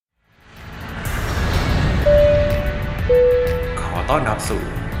ต้อนรับสู่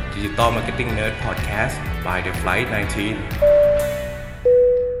Digital Marketing Nerd Podcast by The Flight 19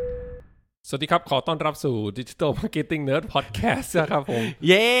 สวัสดีครับขอต้อนรับสู่ Digital Marketing Nerd Podcast นะครับผม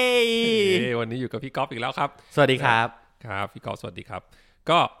เย้ วันนี้อยู่กับพี่ก๊อฟอีกแล้วครับสวัสดีครับครับพี่ก๊อฟสวัสดีครับ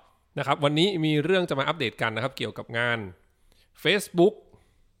ก็นะครับวันนี้มีเรื่องจะมาอัปเดตกันนะครับเกี่ยวกับงาน Facebook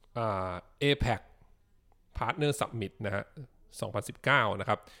APAC Partner Summit นะฮะ2019นะ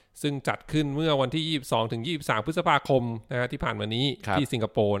ครับซึ่งจัดขึ้นเมื่อวันที่22ถึง23พฤษภาคมนะฮะที่ผ่านมานี้ที่สิงค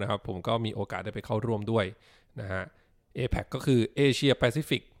โปร์นะครับผมก็มีโอกาสได้ไปเข้าร่วมด้วยนะฮะ APAC ก็คือ Asia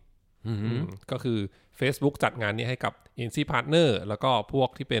Pacificก็คือ Facebook จัดงานนี้ให้กับ Agency Partner แล้วก็พวก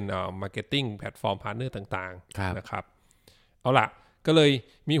ที่เป็น Marketing Platform Partner ต่างๆนะครับเอาล่ะก็เลย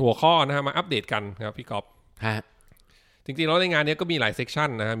มีหัวข้อนะฮะมาอัปเดตกันนะครับพี่ก๊อฟจริงๆแล้วในงานนี้ก็มีหลายเซกชัน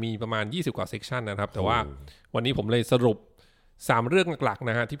นะฮะมีประมาณ20กว่าเซกชันนะครับแต่ว่าวันนี้ผมเลยสรุป3เรื่องหลักๆ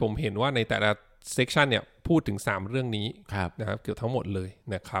นะฮะที่ผมเห็นว่าในแต่ละเซกชันเนี่ยพูดถึง3เรื่องนี้นะครับเกี่ยวทั้งหมดเลย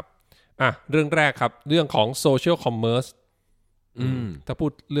นะครับเรื่องแรกครับเรื่องของ Social Commerceถ้าพู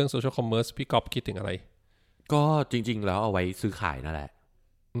ดเรื่อง Social Commerce พี่ก๊อฟคิดถึงอะไรก็จริงๆแล้วเอาไว้ซื้อขายนั่นแหละ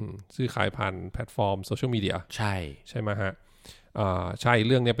ซื้อขายผ่านแพลตฟอร์มโซเชียลมีเดียใช่ไหมฮะใช่เ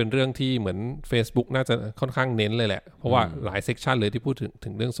รื่องนี้เป็นเรื่องที่เหมือน Facebook น่าจะค่อนข้างเน้นเลยแหละเพราะว่าหลายเซกชันเลยที่พูดถึ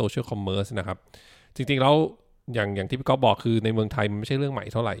งเรื่อง Social Commerce นะครับจริงๆแล้วอย่างที่พี่ก๊อฟบอกคือในเมืองไทยมันไม่ใช่เรื่องใหม่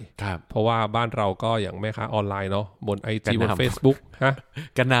เท่าไหร่เพราะว่าบ้านเราก็อย่างแม่ค้าออนไลน์เนาะบน IG บน Facebook ฮะ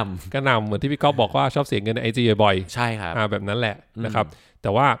กระหน่ำเหมือนที่พี่ก๊อฟบอกว่าชอบเสียเงินใน IG บ่อยๆใช่ครับแบบนั้นแหละนะครับแต่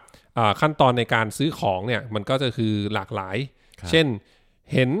ว่าขั้นตอนในการซื้อของเนี่ยมันก็จะคือหลากหลายเช่น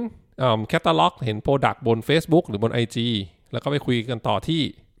เห็นแคตตาล็อกเห็น Product บน Facebook หรือบน IG แล้วก็ไปคุยกันต่อที่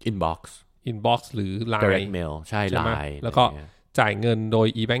Inbox หรือ Line Direct Mail ใช่ Line แล้วก็จ่ายเงินโดย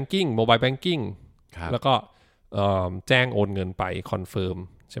e-banking mobile banking แล้วก็แจ้งโอนเงินไปคอนเฟิร์ม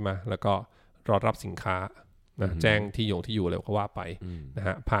ใช่ไหมแล้วก็รอรับสินค้านะแจ้งที่อยู่อะไรก็ว่าไปนะฮ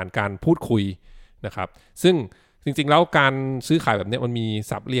ะผ่านการพูดคุยนะครับซึ่งจริงๆแล้วการซื้อขายแบบนี้มันมี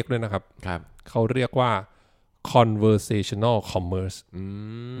ศัพท์เรียกด้วยนะครับเขาเรียกว่า conversational commerce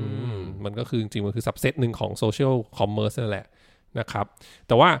มันก็คือจริงๆมันคือ subset หนึ่งของ social commerce นั่นแหละนะครับแ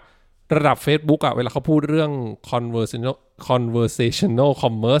ต่ว่าระดับ Facebook เวลาเขาพูดเรื่อง conversational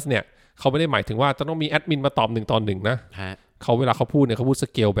commerce เนี่ยเขาไม่ได้หมายถึงว่าจะต้องมีแอดมินมาตอบ1 ต่อ 1นะเขาเวลาเขาพูดเนี่ยเขาพูดส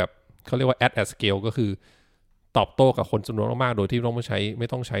เกลแบบเขาเรียกว่า at scale ก็คือตอบโต้กับคนจำนวนมากๆโดยที่ไม่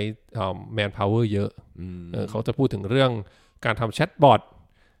ต้องใช้manpower เยอะเขาจะพูดถึงเรื่องการทำแชทบอท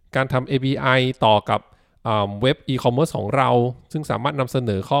การทำ API ต่อกับเว็บ e-commerce ของเราซึ่งสามารถนำเสน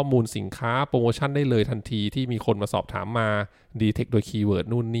อข้อมูลสินค้าโปรโมชั่นได้เลยทันทีที่มีคนมาสอบถามมา detect โดยคีย์เวิร์ด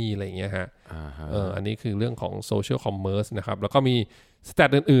นู่นนี่อะไรอย่างเงี้ยฮะอันนี้คือเรื่องของ social commerce นะครับแล้วก็มีสแตท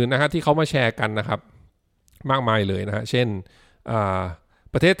อื่นๆนะฮะที่เขามาแชร์กันนะครับมากมายเลยนะฮะเช่น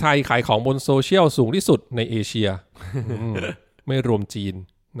ประเทศไทยขายของบนโซเชียลสูงที่สุดในเอเชีย ไม่รวมจีน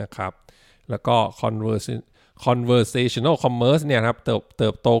นะครับแล้วก็ conversational commerce เนี่ยครับเติ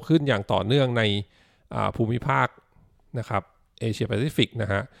บโตขึ้นอย่างต่อเนื่องในภูมิภาคนะครับเอเชียแปซิฟิกน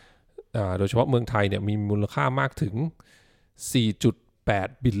ะฮะโดยเฉพาะเมืองไทยเนี่ยมีมูลค่ามากถึง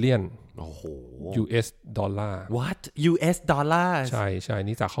 4.8 บิลเลียนUS ดอลลาร์ What US ดอลลาร์ใช่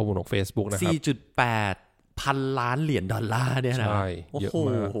นี่จากข้อมูลของ Facebook นะครับ 4.8 พันล้านเหรียญดอลลาร์เนี่ยนะใช่เยอะม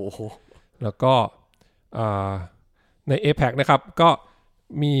ากแล้วก็ใน APAC นะครับก็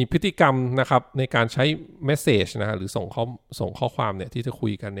มีพฤติกรรมนะครับในการใช้ message นะฮะหรือส่งข้อความเนี่ยที่จะคุ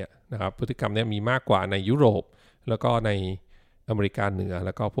ยกันเนี่ยนะครับพฤติกรรมเนี่ยมีมากกว่าในยุโรปแล้วก็ในอเมริกาเหนือแ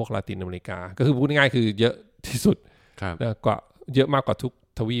ล้วก็พวกลาตินอเมริกาก็คือพูดง่ายๆคือเยอะที่สุดกว่าเยอะมากกว่าทุก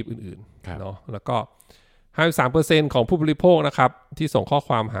ทวีปอื่นๆเนาะแล้วก็ 53% ของผู้บริโภคนะครับที่ส่งข้อค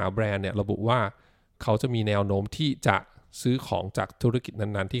วามหาแบรนด์เนี่ยระบุว่าเขาจะมีแนวโน้มที่จะซื้อของจากธุรกิจ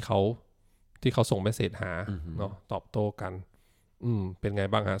นั้นๆที่เขาส่งเมสเสจหาเนาะตอบโต้กันเป็นไง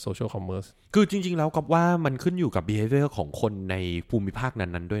บ้างฮะ social commerce คือจริงๆแล้วก๊อฟว่ามันขึ้นอยู่กับ behavior ของคนในภูมิภาค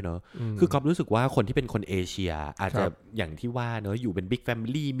นั้นๆด้วยเนาะคือก๊อฟรู้สึกว่าคนที่เป็นคนเอเชียอาจจะอย่างที่ว่าเนาะอยู่เป็น big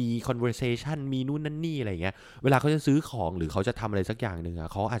family มี conversation มีนู่นนั่นนี่อะไรเงี้ยเวลาเขาจะซื้อของหรือเขาจะทำอะไรสักอย่างนึง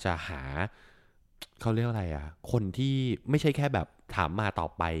เขาอาจจะหาเขาเรียกอะไรคนที่ไม่ใช่แค่แบบถามมาตอบ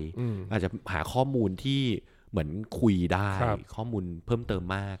ไปอาจจะหาข้อมูลที่เหมือนคุยได้ข้อมูลเพิ่มเติม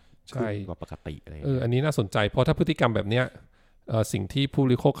มากขึ้นกว่าปกติอะไรอันนี้น่าสนใจเพราะถ้าพฤติกรรมแบบเนี้ยสิ่งที่ผู้บ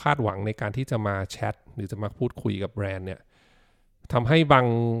ริโภคคาดหวังในการที่จะมาแชทหรือจะมาพูดคุยกับแบรนด์เนี่ยทำให้บาง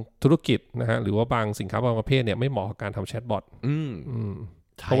ธุรกิจนะฮะหรือว่าบางสินค้าบางประเภทเนี่ยไม่เหมาะกับการทำแชทบอท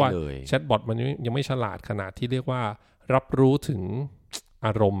เพราะว่าแชทบอทมันยังไม่ฉลาดขนาดที่เรียกว่ารับรู้ถึงอ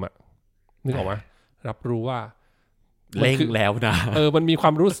ารมณ์นึกออกไหมรับรู้ว่า เร่งแล้วนะมันมีคว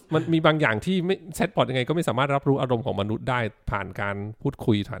ามรู้มันมีบางอย่างที่ไม่แชทบอทยังไงก็ไม่สามารถรับรู้อารมณ์ของมนุษย์ได้ผ่านการพูด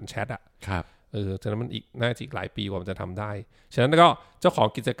คุยผ่านแชทครับ ฉะนั้นมันน่าจะอีกหลายปีกว่ามันจะทำได้ฉะนั้นก็เจ้าของ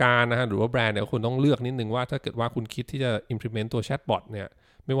กิจการนะฮะหรือว่าแบรนด์เนี่ยคุณต้องเลือกนิดนึงว่าถ้าเกิดว่าคุณคิดที่จะ implement ตัวแชทบอทเนี่ย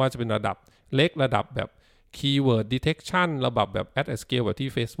ไม่ว่าจะเป็นระดับเล็กระดับแบบ keyword detection ระดับแบบ at scale แบบที่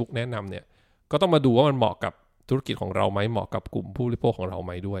Facebook แนะนำเนี่ยก็ต้องมาดูว่ามันเหมาะกับธุรกิจของเราไหมเหมาะกับกลุ่มผู้บริโภคของเราไห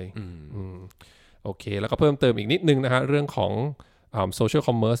มด้วยโอเคแล้วก็เพิ่มเติมอีกนิดนึงนะฮะเรื่องของsocial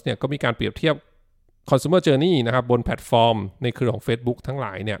commerce เนี่ยก็มีการเปรียบเทียบ consumer journey นะครับบนแพลตฟอร์มในเครือของ Facebook ทั้งหล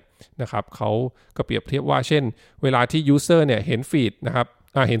ายเนี่ยนะครับเขาก็เปรียบเทียบว่าเช่นเวลาที่ user เนี่ยเห็นฟีดนะครับ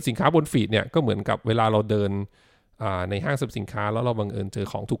เห็นสินค้าบนฟีดเนี่ยก็เหมือนกับเวลาเราเดินในห้างสรรพสินค้าแล้วเราบังเอิญเจอ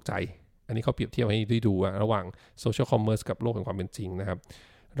ของถูกใจอันนี้เขาเปรียบเทียบให้ได้ดูระหว่าง social commerce กับโลกแห่งความเป็นจริงนะครับ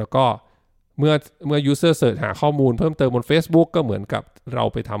แล้วก็เมื่อ user search หาข้อมูลเพิ่มเติมบน Facebook ก็เหมือนกับเรา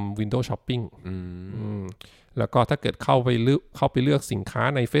ไปทำ window shopping แล้วก็ถ้าเกิดเข้าไปเลือกสินค้า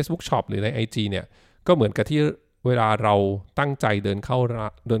ใน Facebook Shop หรือใน IG เนี่ยก็เหมือนกับที่เวลาเราตั้งใจเดินเข้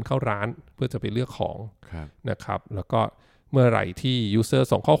าร้านเพื่อจะไปเลือกของนะครับแล้วก็เมื่อไหร่ที่ user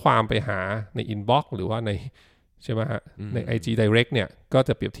ส่งข้อความไปหาใน inbox หรือว่าในใช่ไหมฮะใน IG Direct เนี่ยก็จ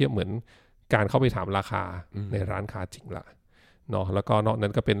ะเปรียบเทียบเหมือนการเข้าไปถามราคาในร้านค้าจริงละเนาะแล้วก็นอกนั้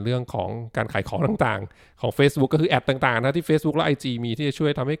นก็เป็นเรื่องของการขายของต่างๆของ Facebook ก็คือแอดต่างๆนะที่ Facebook และ IG มีที่จะช่วย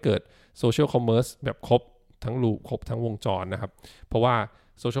ทำให้เกิด Social Commerce แบบครบทั้งลูปครบทั้งวงจรนะครับเพราะว่า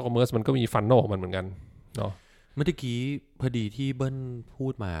Social Commerce มันก็มีฟันโนของมันเหมือนกันเนาะเมื่อกี้พอดีที่เบิ้ลพู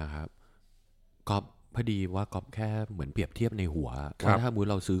ดมาครับก๊อฟพอดีว่าก๊อฟแค่เหมือนเปรียบเทียบในหัวว่าถ้า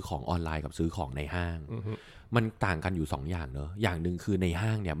เราซื้อของออนไลน์กับซื้อของในห้างมันต่างกันอยู่2 อย่างเนอะอย่างนึงคือในห้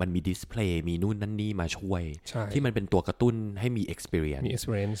างเนี่ยมันมีดิสเพลย์มีนู่นนั่นนี่มาช่วยที่มันเป็นตัวกระตุ้นให้มี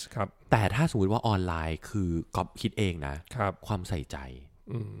experience ครับแต่ถ้าสมมติว่าออนไลน์คือก๊อฟคิดเองนะความใส่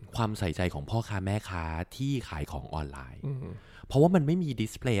ใจของพ่อค้าแม่ค้าที่ขายของออนไลน์เพราะว่ามันไม่มีดิ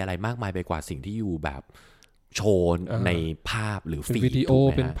สเพลย์อะไรมากมายไปกว่าสิ่งที่อยู่แบบโชว์ในภาพหรือฟีดวิดีโอ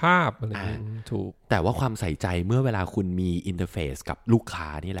เป็นภาพอะไรถูกแต่ว่าความใส่ใจเมื่อเวลาคุณมีอินเทอร์เฟซกับลูกค้า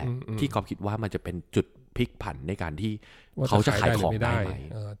นี่แหละที่ก๊อฟคิดว่ามันจะเป็นจุดพลิกผันในการที่เขาจะขายของได้ไหม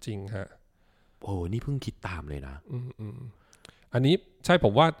จริงฮะโอ้นี่เพิ่งคิดตามเลยนะอันนี้ใช่ผ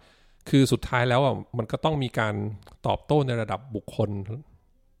มว่าคือสุดท้ายแล้วอ่ะมันก็ต้องมีการตอบโต้ในระดับบุคคล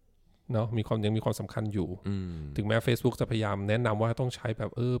เนาะยังมีความสำคัญอยู่ถึงแม้ Facebook จะพยายามแนะนำว่าต้องใช้แบบ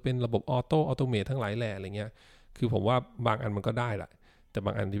เป็นระบบออโตเมททั้งหลายแหล่อะไรเงี้ยคือผมว่าบางอันมันก็ได้แหละแต่บ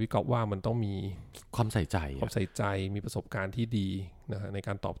างอันที่พี่กอบว่ามันต้องมีความใส่ใจมีประสบการณ์ที่ดีนะฮะในก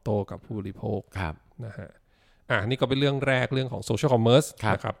ารตอบโต้กับผู้บริโภคนะฮะนี่ก็เป็นเรื่องแรกเรื่องของ Social Commerce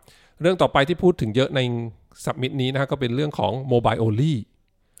นะครับเรื่องต่อไปที่พูดถึงเยอะใน Submit นี้นะฮะก็เป็นเรื่องของ Mobile Only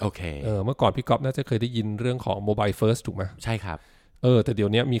โอเคเมื่อก่อนพี่กอบน่าจะเคยได้ยินเรื่องของ Mobile First ถูกไหมใช่ครับแต่เดี๋ย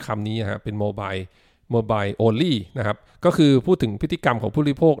วนี้มีคำนี้ฮะเป็น mobile only นะครับก็คือพูดถึงพฤติกรรมของผู้บ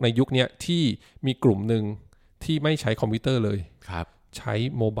ริโภคในยุคนี้ที่มีกลุ่มหนึ่งที่ไม่ใช้คอมพิวเตอร์เลยใช้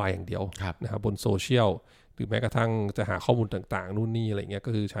โมบายอย่างเดียวนะครับบนโซเชียลหรือแม้กระทั่งจะหาข้อมูลต่างๆนู่นนี่อะไรเงี้ยก็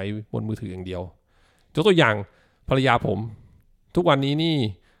คือใช้บนมือถืออย่างเดียวยกตัวอย่างภรรยาผมทุกวันนี้นี่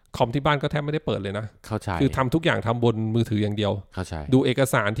คอมที่บ้านก็แทบไม่ได้เปิดเลยนะเข้าใจคือทำทุกอย่างทำบนมือถืออย่างเดียวเข้าใจดูเอก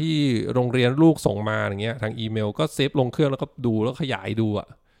สารที่โรงเรียนลูกส่งมาอย่างเงี้ยทางอีเมลก็เซฟลงเครื่องแล้วก็ดูแล้วขยายดู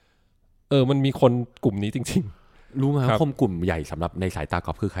มันมีคนกลุ่มนี้จริงๆรู้ไหมว่าคนกลุ่มใหญ่สำหรับในสายตาก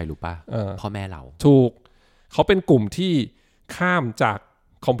อบคือใครรู้ป่ะพ่อแม่เราถูกเขาเป็นกลุ่มที่ข้ามจาก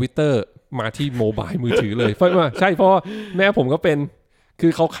คอมพิวเตอร์มาที่โมบายมือถือเลยใช่เพราะแม่ผมก็เป็นคื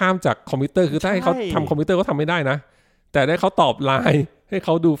อเขาข้ามจากคอมพิวเตอร์คือถ้าให้เขาทำคอมพิวเตอร์ก็ทำไม่ได้นะแต่ได้เขาตอบไลน์ให้เข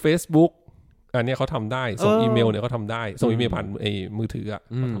าดู Facebook อันนี้เขาทำได้ส่งอีเมลเนี่ยเขาทำได้ส่งอีเมลผ่านมือถือ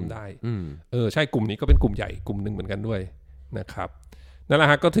เขาทำได้ใช่กลุ่มนี้ก็เป็นกลุ่มใหญ่กลุ่มหนึ่งเหมือนกันด้วยนะครับนั่นแหละ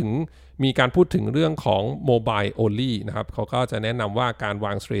ฮะก็ถึงมีการพูดถึงเรื่องของ Mobile Only นะครับเขาก็จะแนะนำว่าการว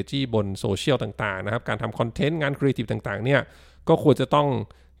าง strategy บนโซเชียลต่างๆนะครับการทำคอนเทนต์งานครีเอทีฟต่างๆเนี่ยก็ควรจะต้อง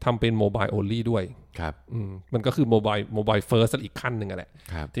ทำเป็น Mobile Only ด้วยครับมันก็คือ Mobile First อีกขั้นหนึ่งแหละ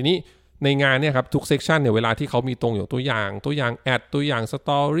ทีนี้ในงานเนี่ยครับทุกเซกชันเนี่ยเวลาที่เขามีตัวอย่างแอดตัวอย่างส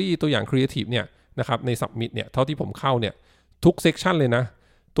ตอรี่ตัวอย่างครีเอทีฟเนี่ยนะครับใน Submit เนี่ยเท่าที่ผมเข้าเนี่ยทุกเซกชันเลยนะ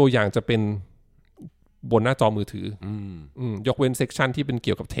ตัวอย่างจะเป็นบนหน้าจอมือถือยกเว้นเซกชันที่เป็นเ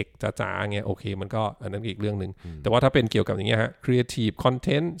กี่ยวกับเทคจ๋าๆเงี้ยโอเคมันก็อันนั้นอีกเรื่องนึงแต่ว่าถ้าเป็นเกี่ยวกับอย่างเงี้ยฮะครีเอทีฟคอนเท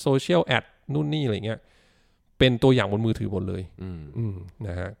นต์โซเชียลแอดนู่นนี่อะไรเงี้ยเป็นตัวอย่างบนมือถือหมดเลยน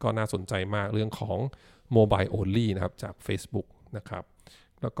ะฮะก็น่าสนใจมากเรื่องของ Mobile Only นะครับจาก Facebook นะครับ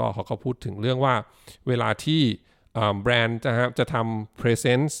แล้วก็เขาพูดถึงเรื่องว่าเวลาที่แบรนด์จะทำ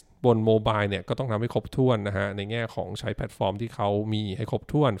presence บนโมบายเนี่ยก็ต้องทำให้ครบถ้วนนะฮะในแง่ของใช้แพลตฟอร์มที่เขามีให้ครบ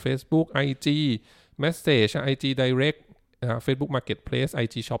ถ้วน Facebook IG Message IG Direct Facebook Marketplace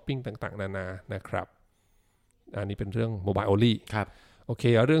IG Shopping ต่างๆนานานะครับอันนี้เป็นเรื่อง Mobile Only ครับโอเค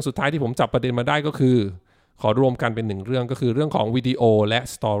เรื่องสุดท้ายที่ผมจับประเด็นมาได้ก็คือ ขอรวมกันเป็น1เรื่องก็คือเรื่องของวิดีโอและ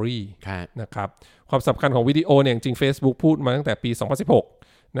สตอรี่นะครับความสำคัญของวิดีโอเนี่ยจริง Facebook พูดมาตั้งแต่ปี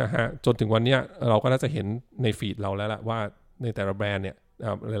2016นะฮะจนถึงวันนี้เราก็น่าจะเห็นในฟีดเราแล้วล่ะว่าในแต่ละแบรนด์เนี่ย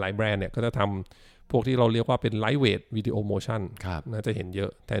หลายๆแบรนด์เนี่ยก็จะทำพวกที่เราเรียกว่าเป็น lightweight video motion น่าจะเห็นเยอ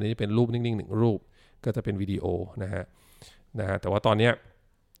ะแต่นี้เป็นรูปนิ่งๆ1รูปก็จะเป็นวิดีโอนะฮะแต่ว่าตอนนี้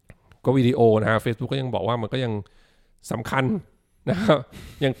ก็วิดีโอนะฮะ Facebook ก็ยังบอกว่ามันก็ยังสำคัญนะครับ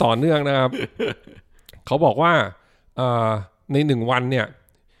ยังต่อเนื่องนะครับ เขาบอกว่าใน1วันเนี่ย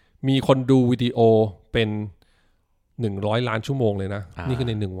มีคนดูวิดีโอเป็น100ล้านชั่วโมงเลยนะนี่คือ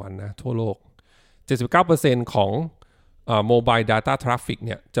ใน1วันนะทั่วโลก 79% ของmobile data traffic เ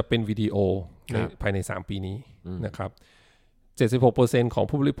นี่ยจะเป็นวิดีโอภายใน3ปีนี้นะครับ 76% ของ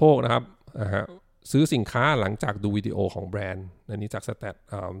ผู้บริโภคนะครับซื้อสินค้าหลังจากดูวิดีโอของแบรนด์อันนี้จากสแตท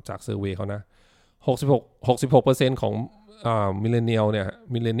จากเซอร์เวย์เขานะ66% ของมิลเลนเนีย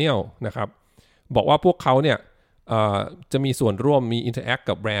ลนะครับบอกว่าพวกเขาเนี่ยจะมีส่วนร่วมมีอินเทอร์แอค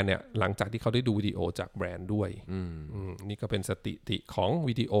กับแบรนด์เนี่ยหลังจากที่เขาได้ดูวิดีโอจากแบรนด์ด้วยนี่ก็เป็นสถิติของ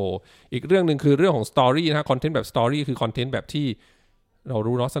วิดีโออีกเรื่องนึงคือเรื่องของสตอรี่นะคอนเทนต์แบบสตอรี่คือคอนเทนต์แบบที่เรา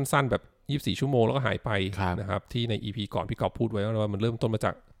รู้เนาะสั้นๆแบบ24ชั่วโมงแล้วก็หายไปนะครับที่ใน EP ก่อนพี่กอบพูดไว้ว่ามันเริ่มต้นมาจ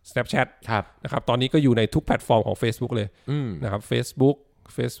าก Snapchat นะครับตอนนี้ก็อยู่ในทุกแพลตฟอร์มของ Facebook เลยนะครับ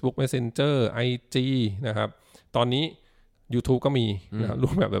Facebook Messenger IG นะครับตอนนี้ YouTube ก็มีนะครับรู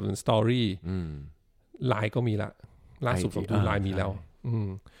ปแบบเป็นสตอรี่ไลน์ก็มีละล่าสุดผมดูไลน์มีแล้ว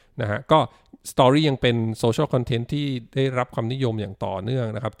นะฮะก็สตอรี่ยังเป็นโซเชียลคอนเทนต์ที่ได้รับความนิยมอย่างต่อเนื่อง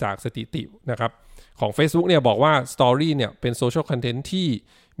นะครับจากสถิตินะครับของ Facebook เนี่ยบอกว่าสตอรี่เนี่ยเป็นโซเชียลคอนเทนต์ที่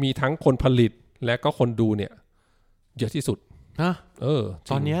มีทั้งคนผลิตและก็คนดูเนี่ยเยอะที่สุด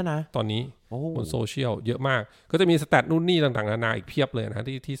ตอนนี้นะตอนนี้บนโซเชียลเยอะมากก็จะมีสแตทนู่นนี่ต่างๆนานาอีกเพียบเลยนะ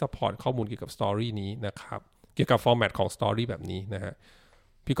ที่ซัพพอร์ตข้อมูลเกี่ยวกับสตอรี่นี้นะครับเกี่ยวกับฟอร์แมตของสตอรี่แบบนี้นะฮะ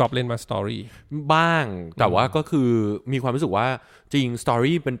พี่กอบเล่นมาสตอรี่บ้างแต่ว่าก็คือมีความรู้สึกว่าจริงสตอ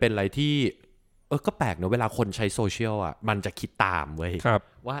รี่เป็นอะไรที่ก็แปลกเนอะเวลาคนใช้โซเชียลอ่ะมันจะคิดตามเว้ย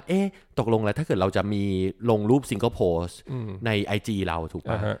ว่าตกลงแล้วถ้าเกิดเราจะมีลงรูปซิงเกิลโพสใน IG เราถูก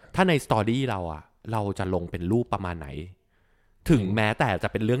ป่ะถ้าในสตอรี่เราอ่ะเราจะลงเป็นรูปประมาณไหนถึงแม้แต่จะ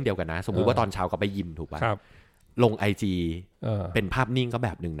เป็นเรื่องเดียวกันนะสมมุติว่าตอนเช้าก็ไปยิมถูกป่ะลง IG เป็นภาพนิ่งก็แบ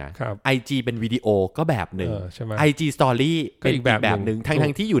บนึงนะ IG เป็นวิดีโอก็แบบนึง IG Story เป็นอีกแบบนึงทั้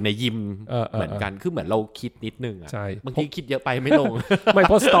งที่อยู่ในยิมเหมือนกันคือเหมือนเราคิดนิดนึงอ่ะบางทีคิดเยอะไปไม่ลง ไม่เ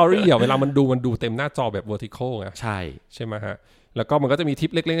พราะ Story อ่ะเวลามันดูเต็มหน้าจอแบบ vertical ไงใช่ไหมฮะแล้วก็มันก็จะมีทิ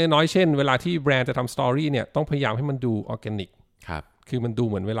ปเล็กๆน้อยๆเช่นเวลาที่แบรนด์จะทำ Story เนี่ยต้องพยายามให้มันดูออร์แกนิกคือมันดู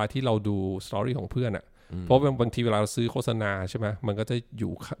เหมือนเวลาที่เราดู Story ของเพื่อนอ่ะเพราะบางทีเวลาเราซื้อโฆษณาใช่ไหมมันก็จะอ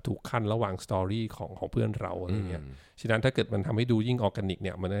ยู่ถูกขั้นระหว่างสตอรี่ของเพื่อนเราอะไรเงี้ยฉะนั้นถ้าเกิดมันทำให้ดูยิ่งออร์แกนิกเ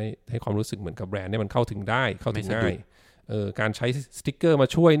นี่ยมันให้ความรู้สึกเหมือนกับแบรนด์เนี่ยมันเข้าถึงได้เข้าถึงง่ายการใช้สติ๊กเกอร์มา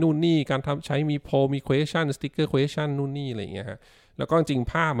ช่วยนู่นนี่การใช้มีโพลมี question สติ๊กเกอร์ question นู่นนี่อะไรเงี้ยฮะแล้วก็จริง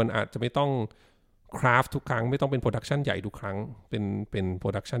ภาพมันอาจจะไม่ต้องคราฟทุกครั้งไม่ต้องเป็นโปรดักชันใหญ่ทุกครั้งเป็นโปร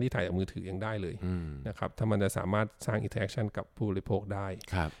ดักชันที่ถ่ายจากมือถือยังได้เลยนะครับถ้ามันจะสามารถสร้างอินเทอร์แอคชั่นกับผู้บริโภคได้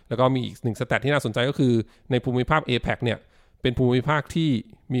แล้วก็มีอีก1สแตทที่น่าสนใจก็คือในภูมิภาค APAC เนี่ยเป็นภูมิภาคที่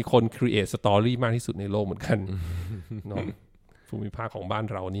มีคน create story มากที่สุดในโลกเหมือนกันเนาะภูมิภาคของบ้าน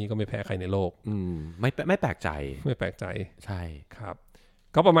เรานี่ก็ไม่แพ้ใครในโลกไม่แปลกใจใช่ครับ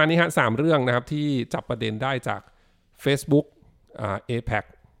ก็ประมาณนี้ฮะ3เรื่องนะครับที่จับประเด็นได้จาก Facebook APAC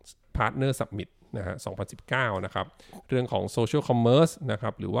Partner Summitนะฮะ2019นะครับเรื่องของ social commerce นะครั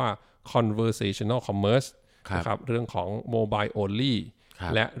บหรือว่า conversational commerce นะครับเรื่องของ mobile only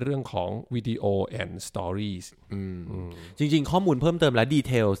และเรื่องของ video and stories จริงๆข้อมูลเพิ่มเติมและ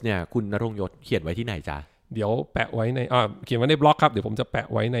details เนี่ยคุณณรงค์ยศเขียนไว้ที่ไหนจ๊ะเดี๋ยวแปะไว้ในเขียนไว้ในบล็อกครับเดี๋ยวผมจะแปะ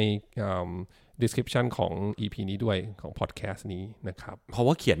ไว้ในdescription ของ EP นี้ด้วยของ podcast นี้นะครับเพราะ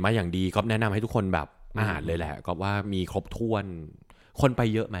ว่าเขียนมาอย่างดีก็แนะนำให้ทุกคนแบบอ่านเลยแหละก็ว่ามีครบถ้วนคนไป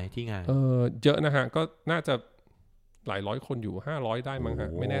เยอะไหมที่งานเยอะนะฮะก็น่าจะหลายร้อยคนอยู่500ได้มั้งฮะ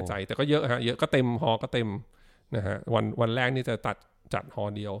ไม่แน่ใจแต่ก็เยอะฮะเยอะก็เต็มฮอก็เต็มนะฮะวันแรกนี่จะจัดฮอ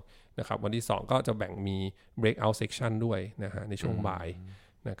เดียวนะครับวันที่2ก็จะแบ่งมี breakout section ด้วยนะฮะในช่วงบ่าย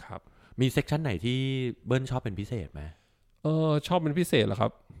นะครับมี section ไหนที่เบิ้ลชอบเป็นพิเศษไหมชอบเป็นพิเศษเหรอครั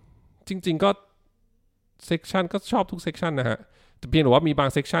บจริงๆก็ section ก็ชอบทุก section นะฮะแต่เพียงแต่ว่ามีบาง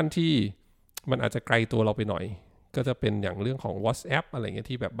section ที่มันอาจจะไกลตัวเราไปหน่อยก็จะเป็นอย่างเรื่องของ WhatsApp อะไรเงี้ย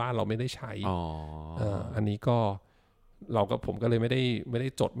ที่แบบบ้านเราไม่ได้ใช้อันนี้ก็ผมก็เลยไม่ได้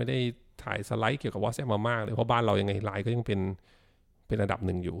จดไม่ได้ถ่ายสไลด์เกี่ยวกับ WhatsApp มามากเลยเพราะบ้านเรายังไงไลน์ก็ยังเป็นระดับห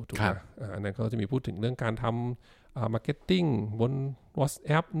นึ่งอยู่ถูกไหมนั่นก็จะมีพูดถึงเรื่องการทำmarketing บน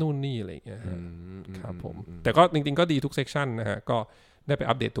WhatsApp นู่นนี่อะไรเงี้ยครับผมแต่ก็จริงๆก็ดีทุกเซกชันนะฮะก็ได้ไป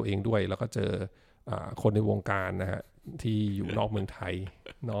อัปเดตตัวเองด้วยแล้วก็เจอคนในวงการนะฮะ ที่อยู่นอกเมืองไทย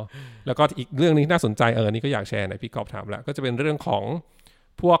เนาะแล้วก็อีกเรื่องนึงน่าสนใจนี่ก็อยากแชร์ในพี่กอล์ฟถามแล้วก็จะเป็นเรื่องของ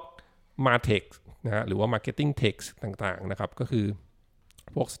พวก Martech นะฮะหรือว่า Marketing Tech ต่างๆนะครับก็คือ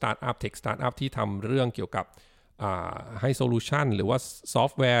พวก Startup Tech Startup ที่ทำเรื่องเกี่ยวกับให้โซลูชันหรือว่าซอฟ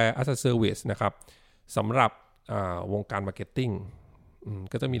ต์แวร์ as a service นะครับสำหรับวงการ Marketing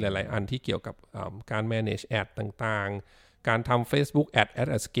ก็จะมีหลายๆอันที่เกี่ยวกับการ manage ad ต่างๆการทำ Facebook ad at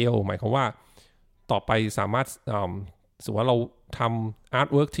a scale หมายความว่าต่อไปสามารถสมมติว่าเราทำ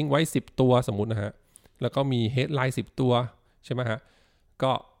artwork ทิ้งไว้10ตัวสมมุตินะฮะแล้วก็มี headline 10ตัวใช่ไหมฮะ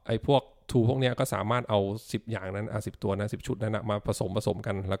ก็ไอพวก tool พวกนี้ก็สามารถเอา10อย่างนั้น10ตัวนั้น10ชุดนั้นมาผสม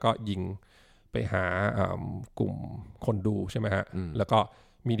กันแล้วก็ยิงไปหากลุ่มคนดูใช่ไหมฮะแล้วก็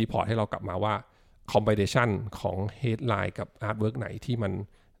มีรีพอร์ตให้เรากลับมาว่า combination ของ headline กับ artwork ไหนที่มัน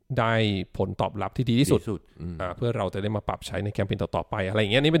ได้ผลตอบรับที่ดีที่สุดเพื่อเราจะได้มาปรับใช้ในแคมเปญต่อๆไปอะไรอย่า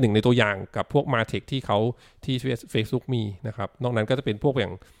งเงี้ยนี่เป็นหนึ่งในตัวอย่างกับพวก Martech ที่เขาที่ Facebook มีนะครับนอกนั้นก็จะเป็นพวกอย่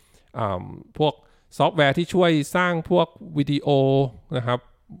างพวกซอฟต์แวร์ที่ช่วยสร้างพวกวิดีโอนะครับ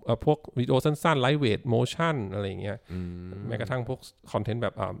พวกวิดีโอสั้นๆ Lightweight Motion อะไรอย่างเงี้ยแม้กระทั่งพวกคอนเทนต์แบ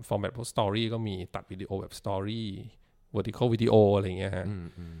บformat พวก Story ก็มีตัดวิดีโอแบบ Story Vertical Video อะไรอย่างเงี้ยฮะ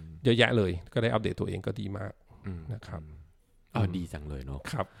เยอะแยะเลยก็ได้อัปเดตตัวเองก็ดีมากนะครับดีจังเลยเนาะ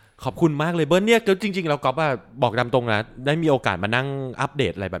ครับขอบคุณมากเลยเบิร์นเนี่ยจริงๆเราก็บอกตามตรงนะได้มีโอกาสมานั่งอัปเด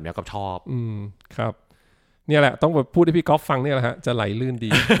ตอะไรแบบนี้ก็ชอบครับเนี่ยแหละต้องพูดให้พี่ก๊อฟฟังเนี่ยแหละฮะจะไหลลื่นดี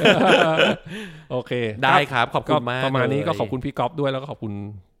โอเคได้ครับขอบคุณมากประมาณนี้ก็ขอบคุณพี่ก๊อฟด้วยแล้วก็ขอบคุณ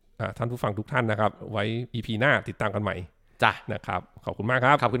ท่านผู้ฟังทุกท่านนะครับไว้ EP หน้าติดตามกันใหม่จ้ะนะครับขอบคุณมากค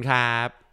รับขอบคุณครับ